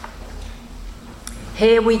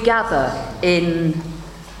Here we gather in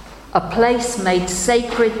a place made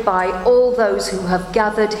sacred by all those who have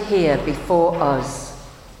gathered here before us.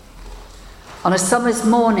 On a summer's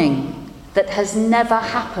morning that has never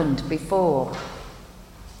happened before.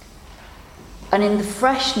 And in the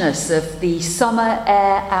freshness of the summer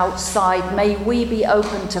air outside, may we be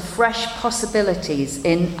open to fresh possibilities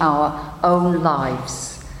in our own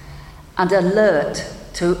lives and alert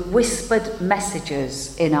to whispered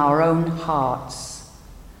messages in our own hearts,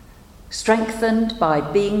 strengthened by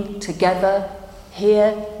being together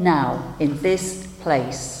here now in this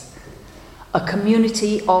place, a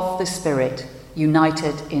community of the Spirit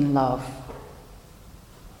united in love.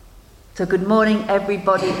 So good morning,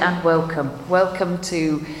 everybody, and welcome. Welcome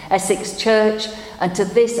to Essex Church and to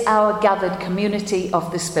this our gathered community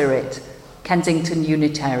of the Spirit, Kensington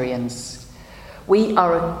Unitarians. We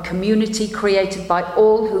are a community created by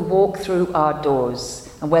all who walk through our doors.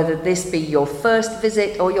 And whether this be your first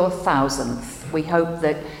visit or your 1,000th, we hope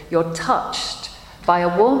that you're touched by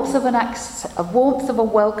a warmth of a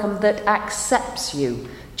welcome that accepts you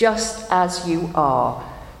just as you are.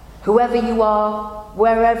 Whoever you are,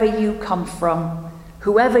 wherever you come from,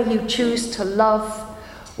 whoever you choose to love,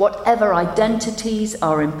 whatever identities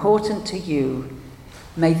are important to you,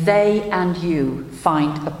 may they and you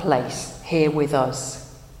find a place here with us.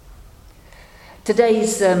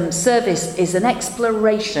 Today's service is an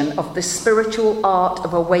exploration of the spiritual art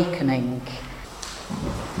of awakening.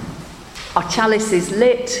 Our chalice is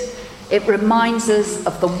lit. It reminds us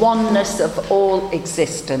of the oneness of all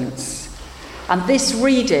existence. And this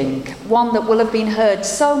reading, one that will have been heard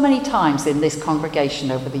so many times in this congregation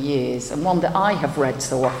over the years, and one that I have read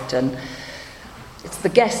so often, it's The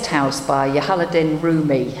Guest House by Jalaluddin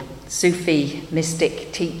Rumi, Sufi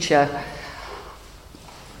mystic teacher.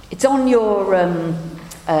 It's on your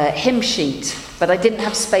hymn sheet, but I didn't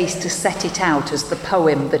have space to set it out as the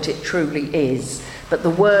poem that it truly is. But the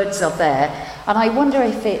words are there, and I wonder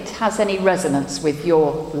if it has any resonance with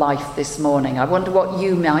your life this morning. I wonder what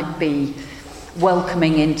you might be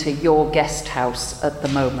welcoming into your guest house at the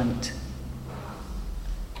moment.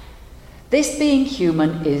 This being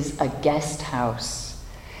human is a guest house.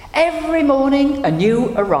 Every morning a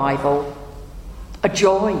new arrival, a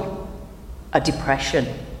joy, a depression,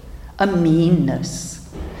 a meanness.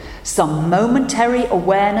 Some momentary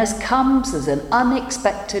awareness comes as an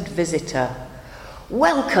unexpected visitor.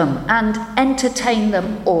 Welcome and entertain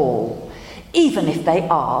them all, even if they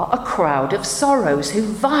are a crowd of sorrows who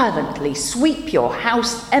violently sweep your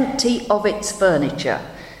house empty of its furniture.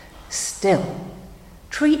 Still,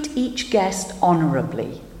 treat each guest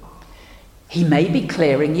honourably. He may be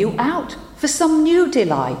clearing you out for some new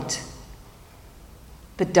delight.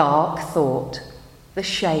 The dark thought, the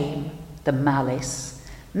shame, the malice,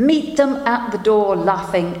 meet them at the door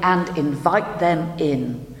laughing and invite them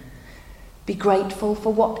in. Be grateful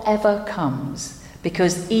for whatever comes,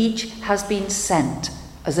 because each has been sent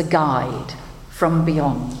as a guide from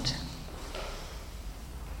beyond.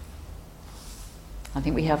 I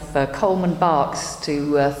think we have Coleman Barks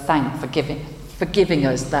to thank for giving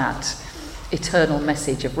us that eternal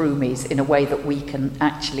message of Rumi's in a way that we can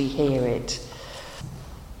actually hear it.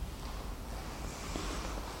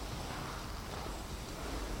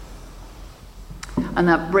 And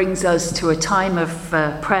that brings us to a time of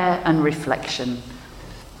prayer and reflection.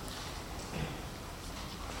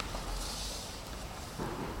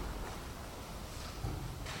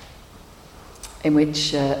 In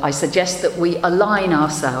which I suggest that we align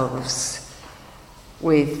ourselves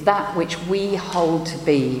with that which we hold to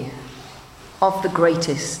be of the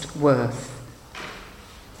greatest worth,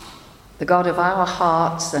 the God of our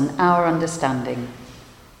hearts and our understanding,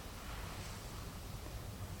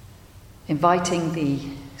 inviting the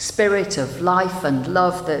spirit of life and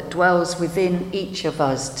love that dwells within each of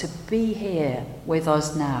us to be here with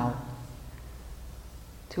us now,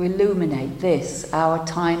 to illuminate this, our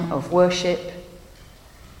time of worship,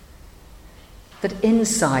 that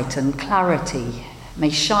insight and clarity may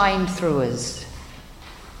shine through us,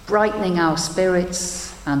 brightening our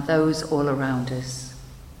spirits and those all around us.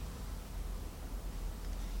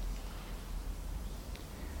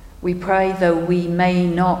 We pray though we may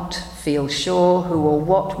not feel sure who or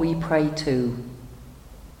what we pray to.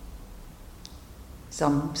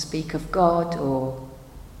 Some speak of God or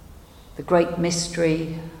the great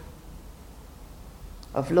mystery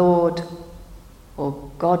of Lord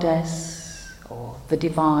or Goddess or the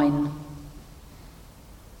divine.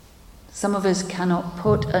 Some of us cannot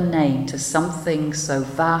put a name to something so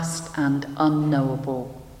vast and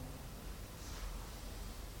unknowable.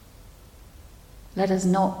 Let us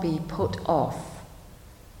not be put off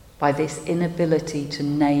by this inability to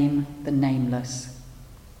name the nameless.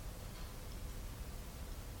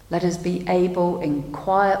 Let us be able, in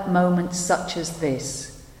quiet moments such as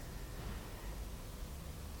this,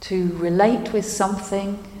 to relate with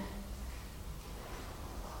something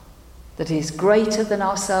that is greater than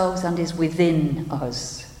ourselves and is within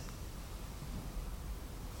us.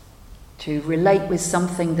 To relate with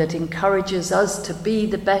something that encourages us to be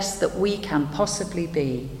the best that we can possibly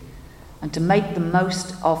be, and to make the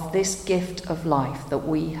most of this gift of life that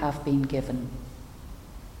we have been given.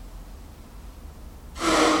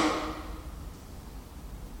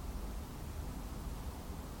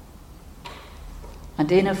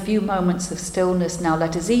 And in a few moments of stillness now,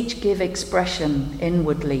 let us each give expression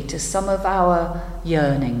inwardly to some of our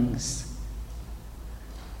yearnings.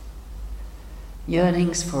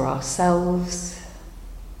 Yearnings for ourselves,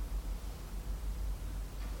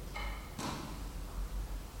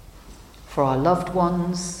 for our loved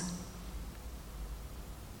ones,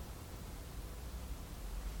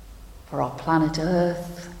 for our planet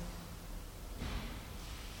Earth,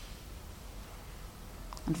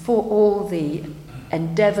 and for all the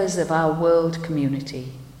endeavours of our world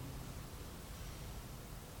community.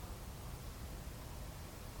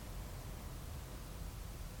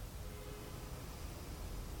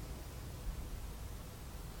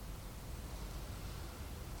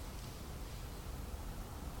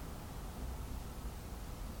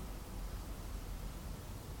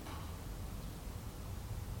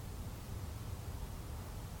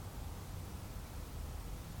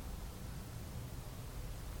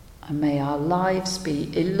 And may our lives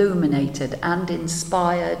be illuminated and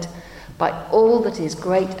inspired by all that is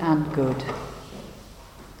great and good.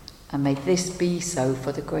 And may this be so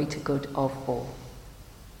for the greater good of all.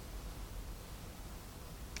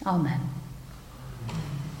 Amen.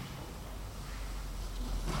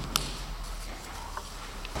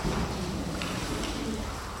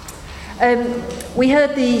 We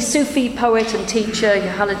heard the Sufi poet and teacher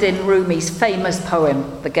Jalaluddin Rumi's famous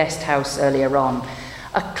poem, The Guest House, earlier on.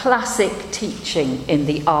 A classic teaching in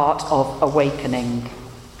the art of awakening.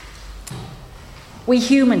 We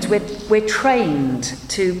humans, we're trained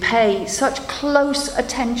to pay such close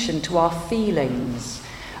attention to our feelings.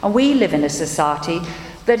 And we live in a society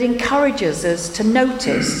that encourages us to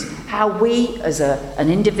notice how we, as an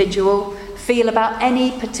individual, feel about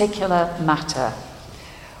any particular matter.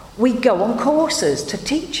 We go on courses to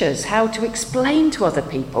teach us how to explain to other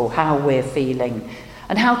people how we're feeling,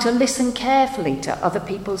 and how to listen carefully to other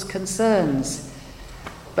people's concerns.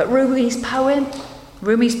 But Rumi's poem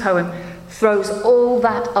throws all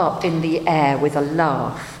that up in the air with a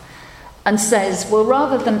laugh and says, well,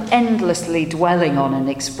 rather than endlessly dwelling on and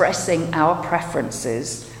expressing our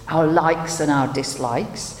preferences, our likes and our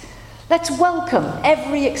dislikes, let's welcome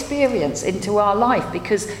every experience into our life,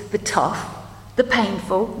 because the tough, the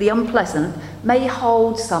painful, the unpleasant may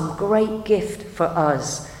hold some great gift for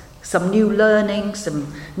us. Some new learning,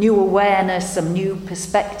 some new awareness, some new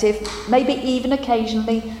perspective, maybe even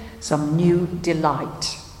occasionally some new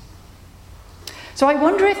delight. So I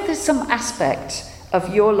wonder if there's some aspect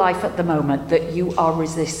of your life at the moment that you are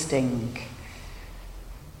resisting.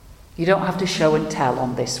 You don't have to show and tell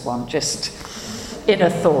on this one, just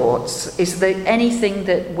inner thoughts. Is there anything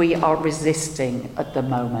that we are resisting at the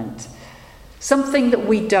moment? Something that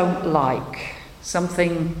we don't like,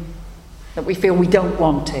 something that we feel we don't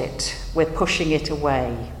want it, we're pushing it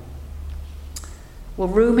away. Well,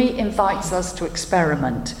 Rumi invites us to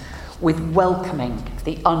experiment with welcoming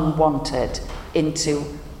the unwanted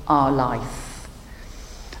into our life.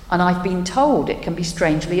 And I've been told it can be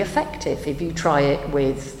strangely effective if you try it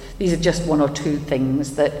with, these are just one or two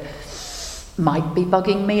things that might be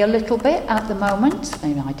bugging me a little bit at the moment.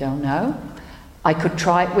 Maybe, I don't know. I could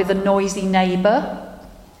try it with a noisy neighbour.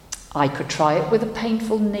 I could try it with a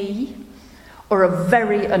painful knee, or a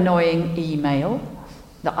very annoying email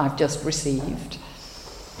that I've just received.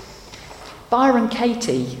 Byron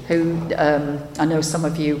Katie, who I know some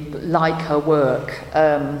of you like her work,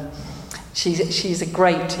 she's a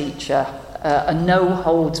great teacher, a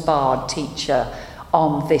no-holds-barred teacher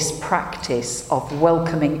on this practice of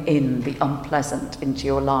welcoming in the unpleasant into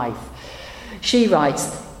your life. She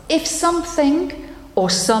writes, if something or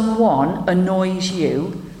someone annoys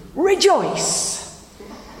you, rejoice.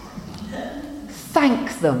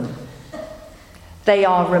 Thank them. They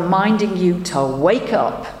are reminding you to wake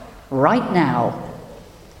up right now.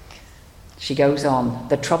 She goes on,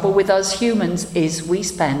 the trouble with us humans is we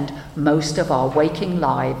spend most of our waking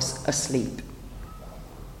lives asleep.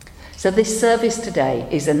 So this service today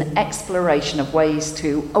is an exploration of ways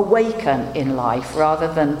to awaken in life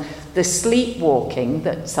rather than the sleepwalking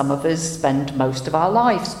that some of us spend most of our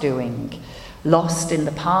lives doing, lost in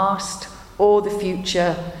the past or the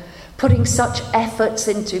future, putting such efforts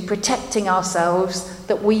into protecting ourselves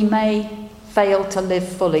that we may fail to live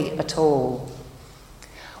fully at all.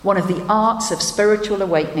 One of the arts of spiritual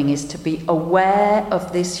awakening is to be aware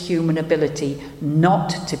of this human ability not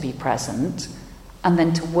to be present, and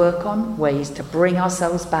then to work on ways to bring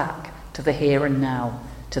ourselves back to the here and now,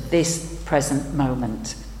 to this present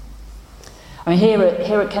moment. I mean,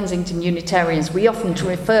 here at Kensington Unitarians, we often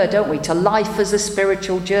refer, don't we, to life as a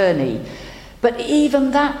spiritual journey. But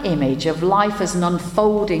even that image of life as an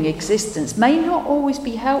unfolding existence may not always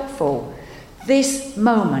be helpful. This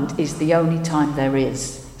moment is the only time there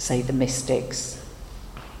is, say the mystics.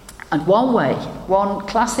 And one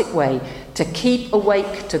classic way to keep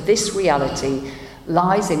awake to this reality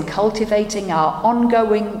lies in cultivating our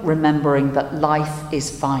ongoing remembering that life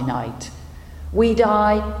is finite. We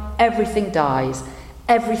die, everything dies,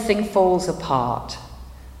 everything falls apart.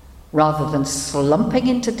 Rather than slumping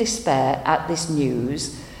into despair at this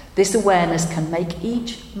news, this awareness can make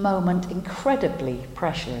each moment incredibly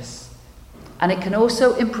precious. And it can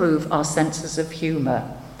also improve our senses of humour.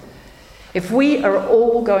 If we are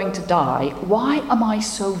all going to die, why am I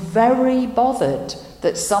so very bothered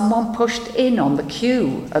that someone pushed in on the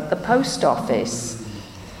queue at the post office?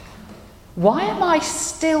 Why am I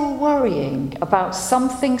still worrying about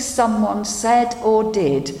something someone said or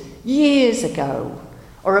did years ago,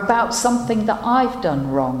 or about something that I've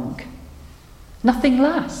done wrong? Nothing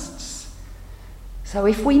lasts. So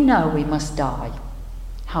if we know we must die,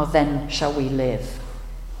 how then shall we live?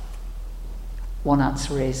 One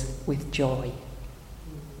answer is with joy.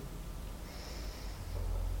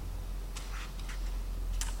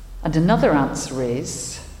 And another answer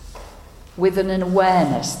is with an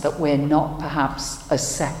awareness that we're not perhaps as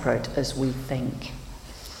separate as we think.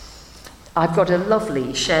 I've got a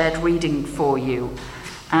lovely shared reading for you,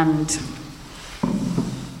 and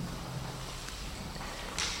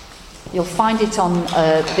you'll find it on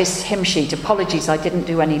this hymn sheet. Apologies, I didn't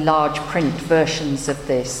do any large print versions of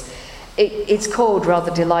this. It's called,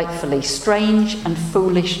 rather delightfully, Strange and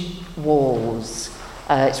Foolish Walls.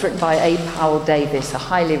 It's written by A. Powell Davis, a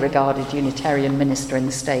highly regarded Unitarian minister in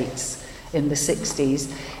the States in the 60s.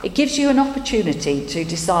 It gives you an opportunity to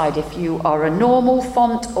decide if you are a normal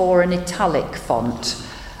font or an italic font,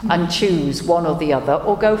 and choose one or the other,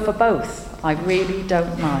 or go for both. I really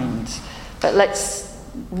don't mind. But let's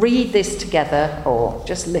read this together, or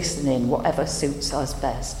just listen in, whatever suits us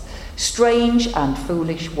best. Strange and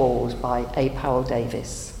Foolish Walls by A. Powell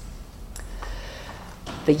Davis.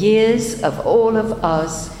 The years of all of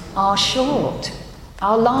us are short,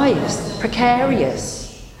 our lives precarious.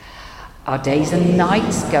 Our days and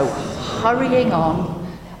nights go hurrying on,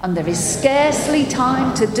 and there is scarcely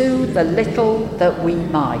time to do the little that we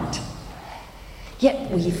might. Yet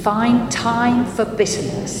we find time for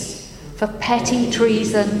bitterness, for petty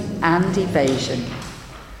treason and evasion.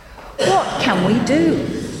 What can we do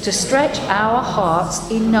to stretch our hearts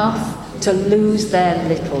enough to lose their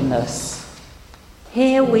littleness?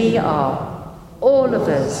 Here we are, all of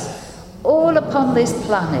us, all upon this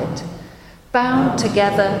planet, bound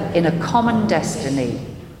together in a common destiny,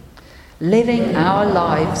 living our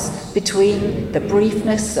lives between the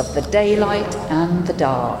briefness of the daylight and the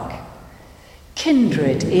dark.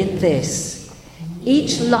 Kindred in this,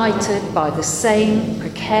 each lighted by the same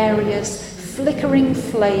precarious, flickering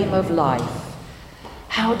flame of life.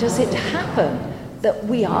 How does it happen that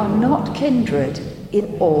we are not kindred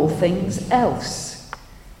in all things else?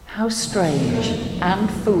 How strange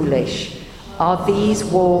and foolish are these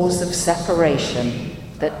walls of separation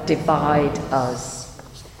that divide us.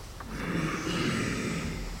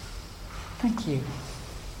 Thank you.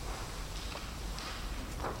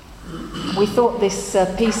 We thought this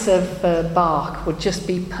piece of Bach would just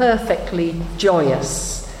be perfectly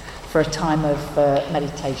joyous for a time of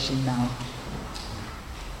meditation now.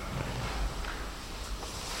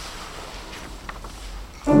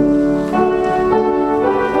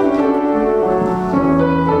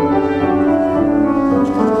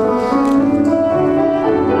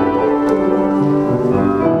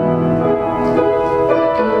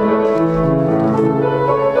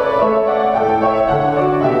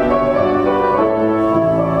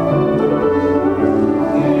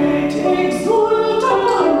 Exulta,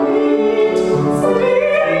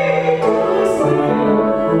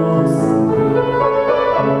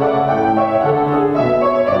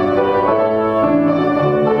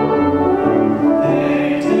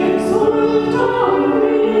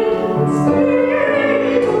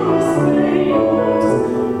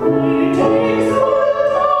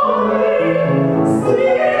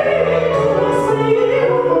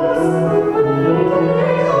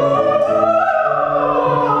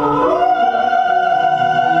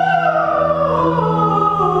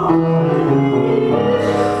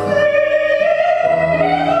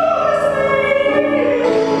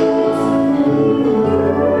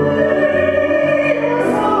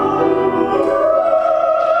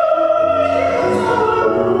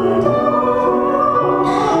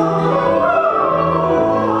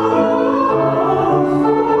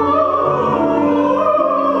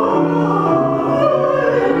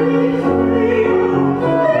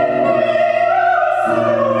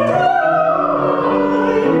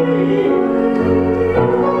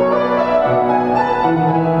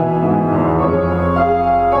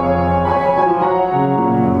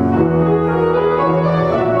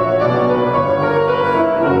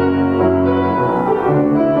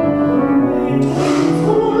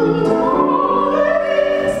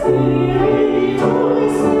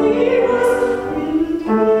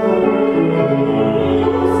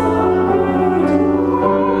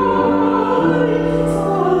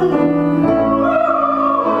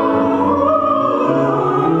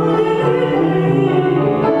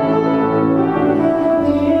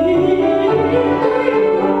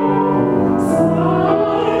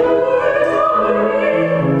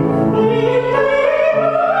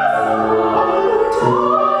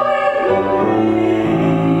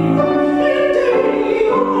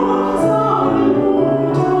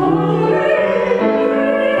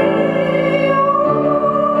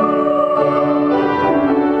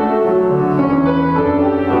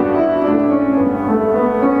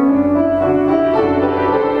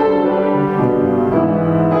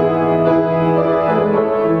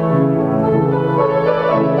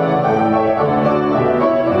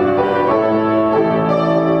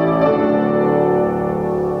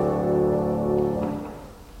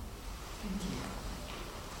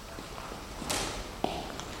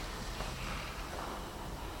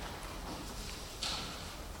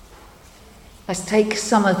 Let's take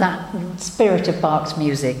some of that spirit of Bach's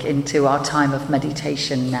music into our time of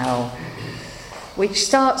meditation now, which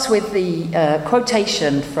starts with the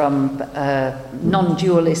quotation from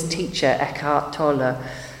non-dualist teacher Eckhart Tolle.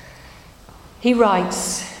 He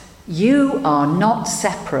writes, "You are not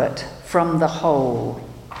separate from the whole.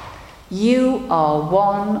 You are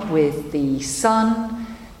one with the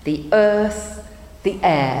sun, the earth, the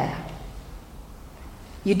air.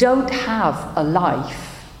 You don't have a life.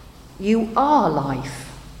 You are life.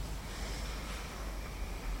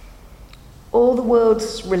 All the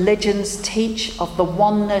world's religions teach of the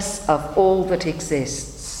oneness of all that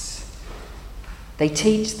exists. They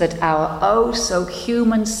teach that our oh so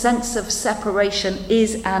human sense of separation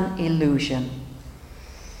is an illusion."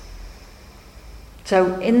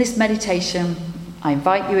 So in this meditation, I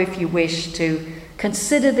invite you, if you wish, to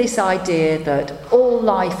consider this idea that all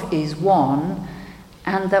life is one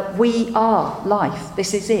and that we are life.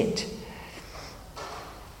 This is it.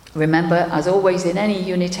 Remember, as always in any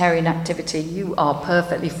Unitarian activity, you are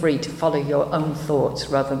perfectly free to follow your own thoughts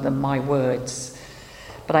rather than my words.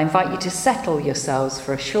 But I invite you to settle yourselves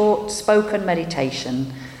for a short spoken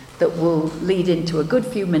meditation that will lead into a good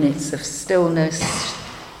few minutes of stillness,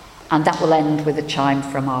 and that will end with a chime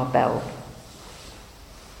from our bell.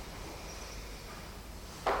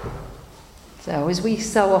 So, as we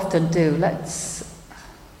so often do, let's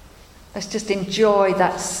just enjoy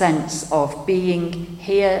that sense of being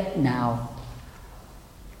here now.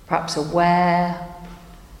 Perhaps aware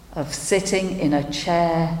of sitting in a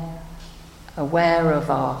chair, aware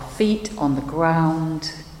of our feet on the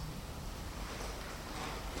ground,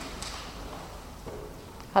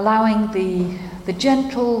 allowing the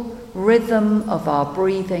gentle rhythm of our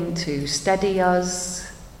breathing to steady us,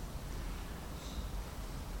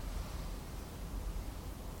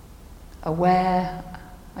 aware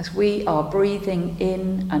as we are breathing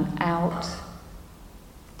in and out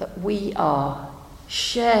that we are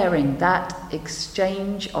sharing that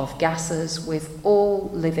exchange of gases with all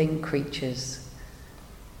living creatures.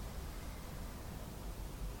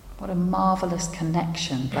 What a marvellous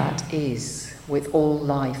connection that is with all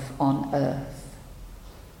life on earth.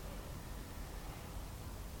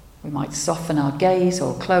 We might soften our gaze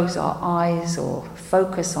or close our eyes or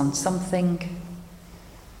focus on something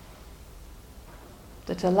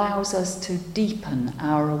that allows us to deepen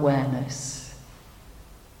our awareness.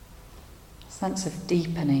 A sense of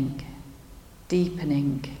deepening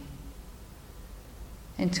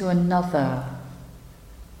into another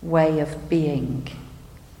way of being.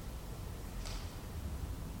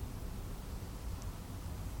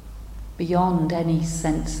 Beyond any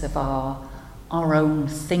sense of our own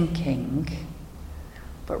thinking,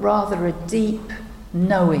 but rather a deep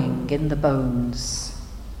knowing in the bones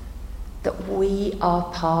that we are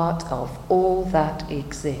part of all that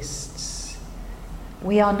exists.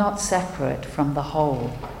 We are not separate from the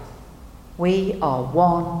whole. We are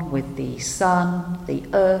one with the sun, the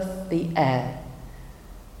earth, the air.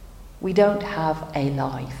 We don't have a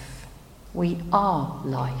life. We are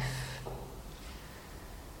life.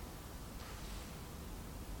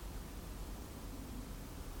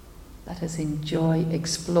 Let us enjoy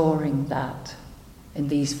exploring that in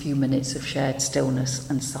these few minutes of shared stillness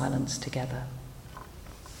and silence together.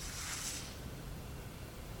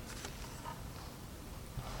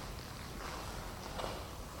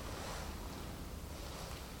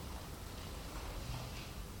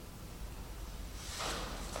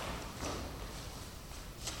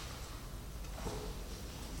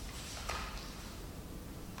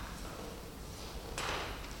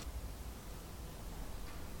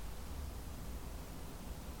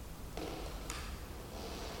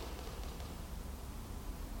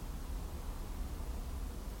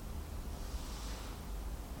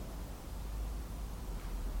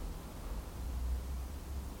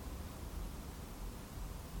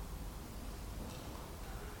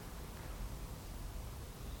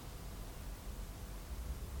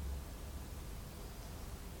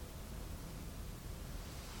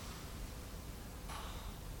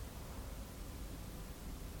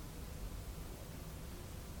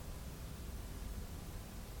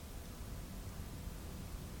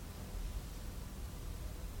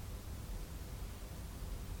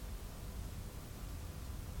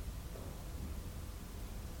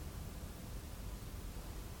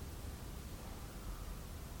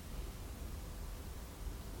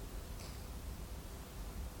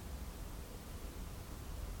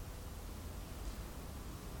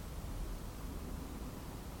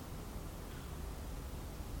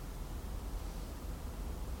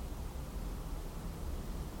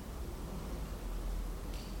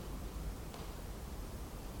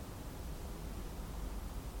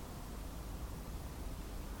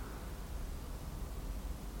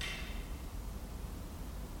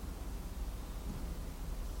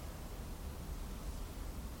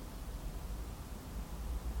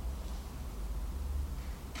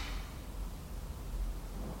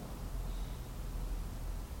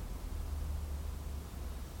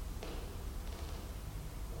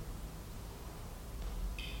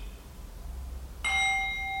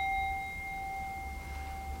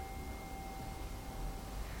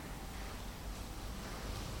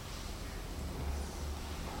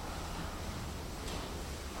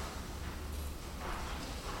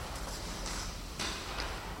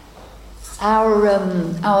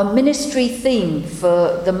 Our ministry theme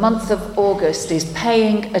for the month of August is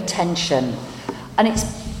paying attention, and it's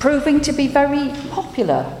proving to be very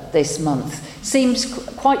popular this month. Seems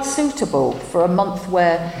quite suitable for a month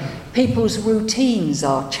where people's routines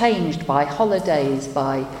are changed by holidays,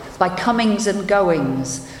 by comings and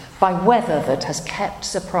goings, by weather that has kept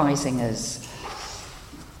surprising us.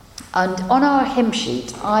 And on our hymn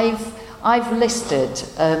sheet, I've listed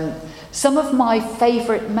some of my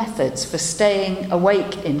favourite methods for staying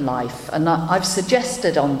awake in life, and I've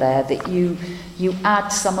suggested on there that you add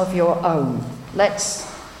some of your own. Let's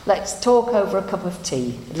talk over a cup of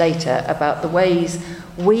tea later about the ways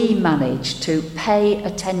we manage to pay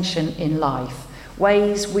attention in life,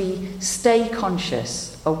 ways we stay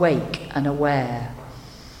conscious, awake and aware.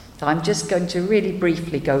 So I'm just going to really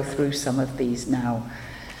briefly go through some of these now.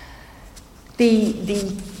 The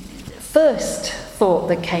first thought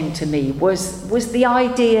that came to me was the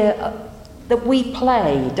idea that we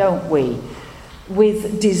play, don't we,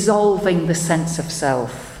 with dissolving the sense of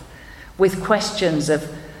self, with questions of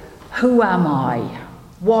who am I,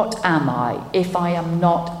 what am I if I am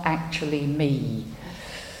not actually me?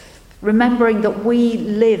 Remembering that we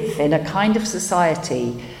live in a kind of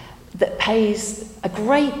society that pays a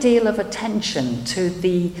great deal of attention to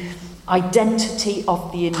the identity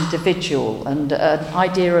of the individual and an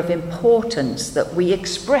idea of importance that we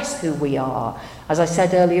express who we are. As I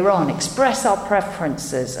said earlier on, express our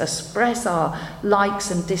preferences, express our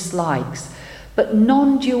likes and dislikes. But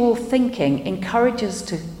non-dual thinking encourages us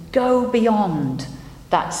to go beyond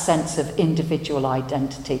that sense of individual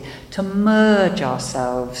identity, to merge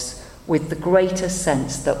ourselves with the greater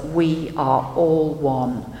sense that we are all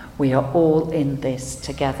one. We are all in this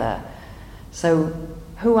together. So,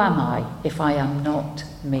 who am I if I am not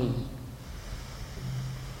me?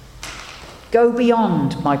 Go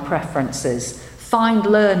beyond my preferences. Find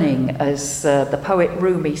learning, as the poet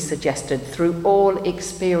Rumi suggested, through all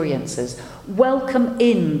experiences. Welcome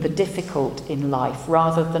in the difficult in life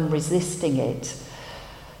rather than resisting it.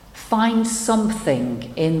 Find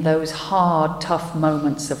something in those hard, tough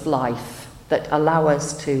moments of life that allow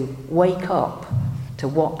us to wake up to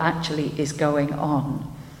what actually is going on.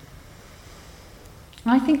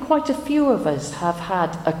 I think quite a few of us have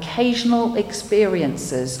had occasional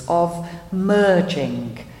experiences of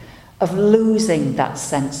merging, of losing that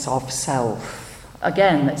sense of self.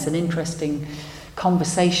 Again, that's an interesting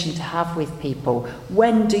conversation to have with people.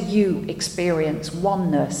 When do you experience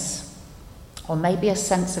oneness? Or maybe a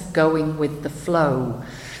sense of going with the flow?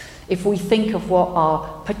 If we think of what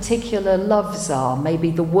our particular loves are, maybe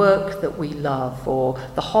the work that we love or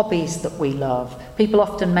the hobbies that we love, people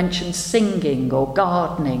often mention singing or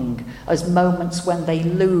gardening as moments when they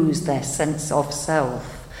lose their sense of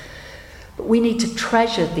self. But we need to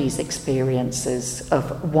treasure these experiences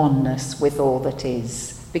of oneness with all that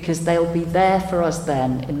is, because they'll be there for us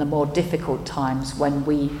then in the more difficult times when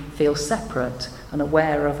we feel separate and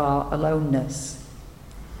aware of our aloneness.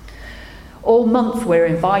 All month we're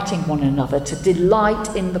inviting one another to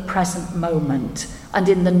delight in the present moment and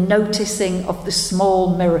in the noticing of the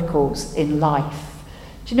small miracles in life.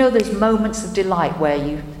 Do you know those moments of delight where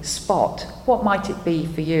you spot, what might it be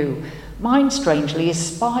for you? Mine, strangely, is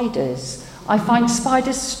spiders. I find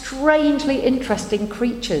spiders strangely interesting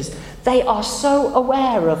creatures. They are so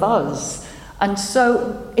aware of us and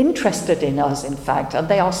so interested in us, in fact, and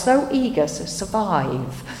they are so eager to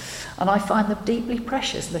survive. And I find them deeply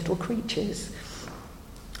precious little creatures.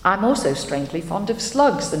 I'm also strangely fond of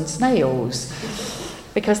slugs and snails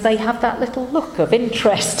because they have that little look of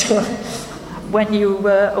interest when you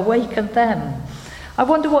awaken them. I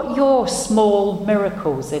wonder what your small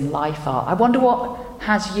miracles in life are. I wonder what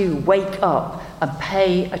has you wake up and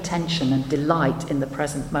pay attention and delight in the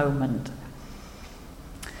present moment.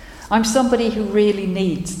 I'm somebody who really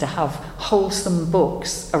needs to have wholesome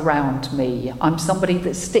books around me. I'm somebody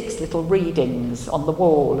that sticks little readings on the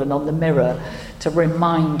wall and on the mirror to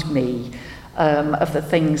remind me of the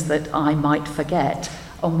things that I might forget.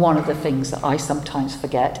 And one of the things that I sometimes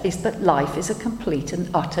forget is that life is a complete and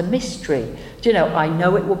utter mystery. Do you know, I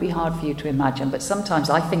know it will be hard for you to imagine, but sometimes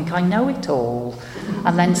I think I know it all.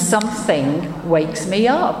 And then something wakes me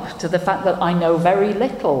up to the fact that I know very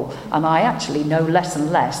little, and I actually know less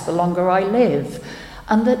and less the longer I live.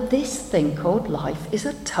 And that this thing called life is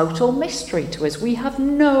a total mystery to us. We have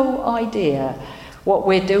no idea what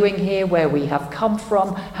we're doing here, where we have come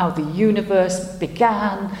from, how the universe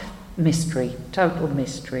began. Mystery, total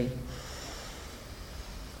mystery.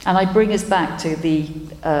 And I bring us back to the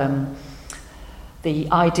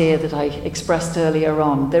idea that I expressed earlier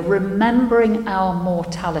on. The remembering our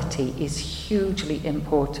mortality is hugely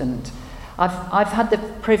important. I've had the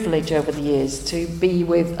privilege over the years to be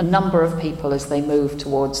with a number of people as they move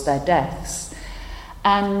towards their deaths.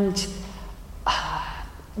 And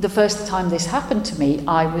the first time this happened to me,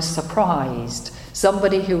 I was surprised.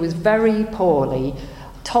 Somebody who was very poorly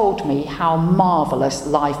told me how marvellous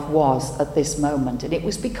life was at this moment. And it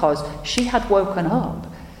was because she had woken up.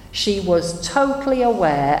 She was totally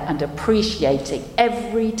aware and appreciating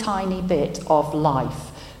every tiny bit of life.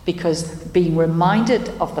 Because being reminded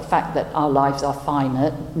of the fact that our lives are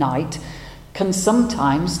finite can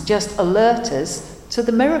sometimes just alert us to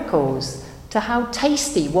the miracles, to how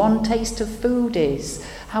tasty one taste of food is,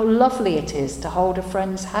 how lovely it is to hold a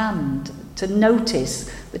friend's hand, to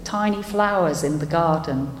notice the tiny flowers in the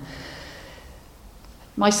garden.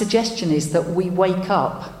 My suggestion is that we wake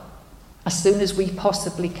up as soon as we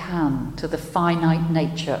possibly can to the finite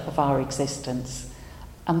nature of our existence,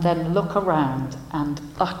 and then look around and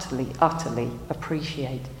utterly, utterly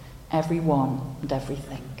appreciate everyone and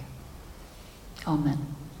everything. Amen.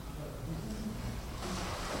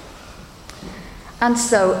 And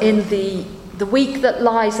so in the week that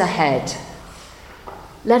lies ahead,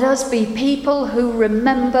 let us be people who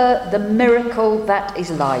remember the miracle that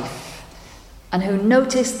is life, and who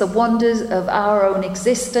notice the wonders of our own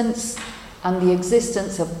existence and the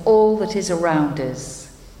existence of all that is around us.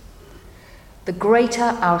 The greater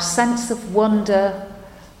our sense of wonder,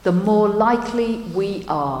 the more likely we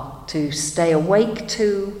are to stay awake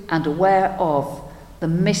to and aware of the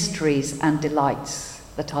mysteries and delights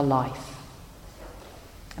that are life.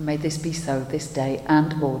 And may this be so this day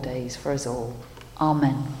and more days for us all.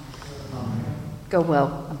 Amen. Amen. Go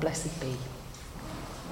well and blessed be.